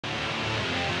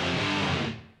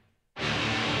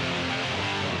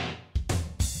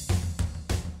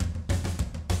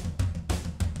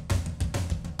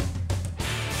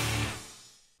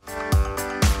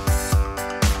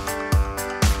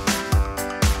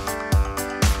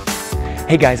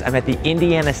Hey guys, I'm at the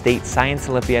Indiana State Science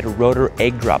Olympiad rotor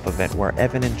egg drop event where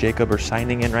Evan and Jacob are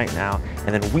signing in right now,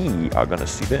 and then we are gonna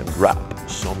see them drop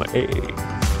some eggs.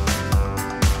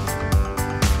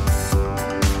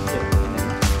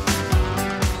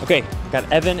 Okay, got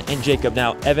Evan and Jacob.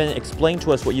 Now, Evan, explain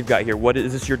to us what you've got here. What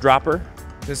is this, your dropper?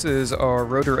 This is our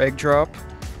rotor egg drop,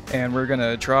 and we're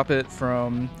gonna drop it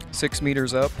from 6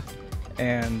 meters up,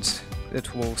 and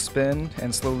it will spin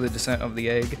and slow the descent of the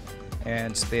egg,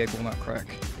 and the egg will not crack.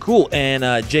 Cool, and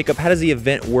Jacob, how does the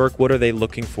event work? What are they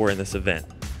looking for in this event?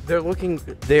 They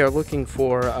are looking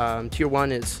for tier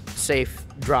 1 is safe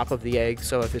drop of the egg,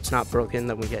 so if it's not broken,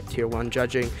 then we get tier 1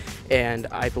 judging, and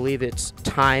I believe it's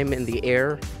time in the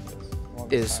air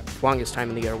is longest time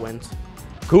in the air wins.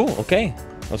 Cool, okay.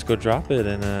 Let's go drop it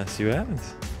and see what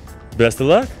happens. Best of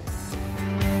luck.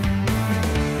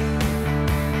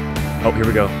 Oh, here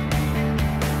we go.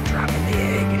 Dropping the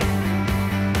egg.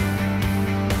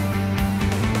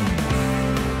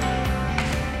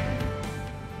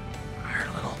 Our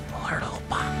little pop.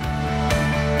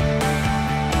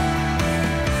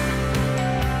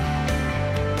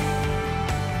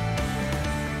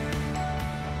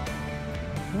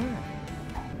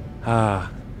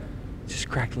 Just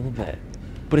cracked a little bit,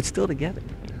 but it's still together.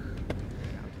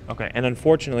 Okay, and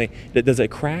unfortunately, does a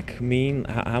crack mean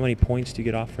how many points do you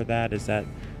get off for that? Is that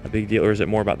a big deal, or is it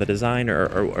more about the design,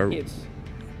 or?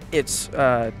 It's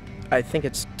I think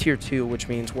it's tier 2, which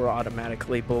means we're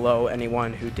automatically below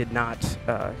anyone who did not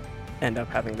end up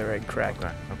having their egg cracked.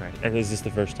 Okay. And is this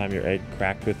the first time your egg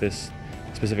cracked with this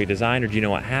specific design, or do you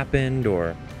know what happened,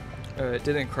 or? It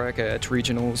didn't crack at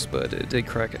regionals, but it did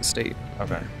crack at state.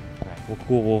 Okay. Well,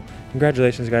 cool. Well,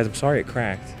 congratulations, guys. I'm sorry it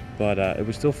cracked, but it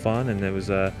was still fun, and it was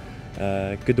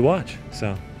good to watch.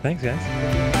 So, thanks, guys.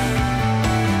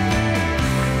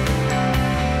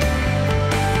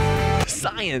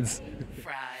 Science.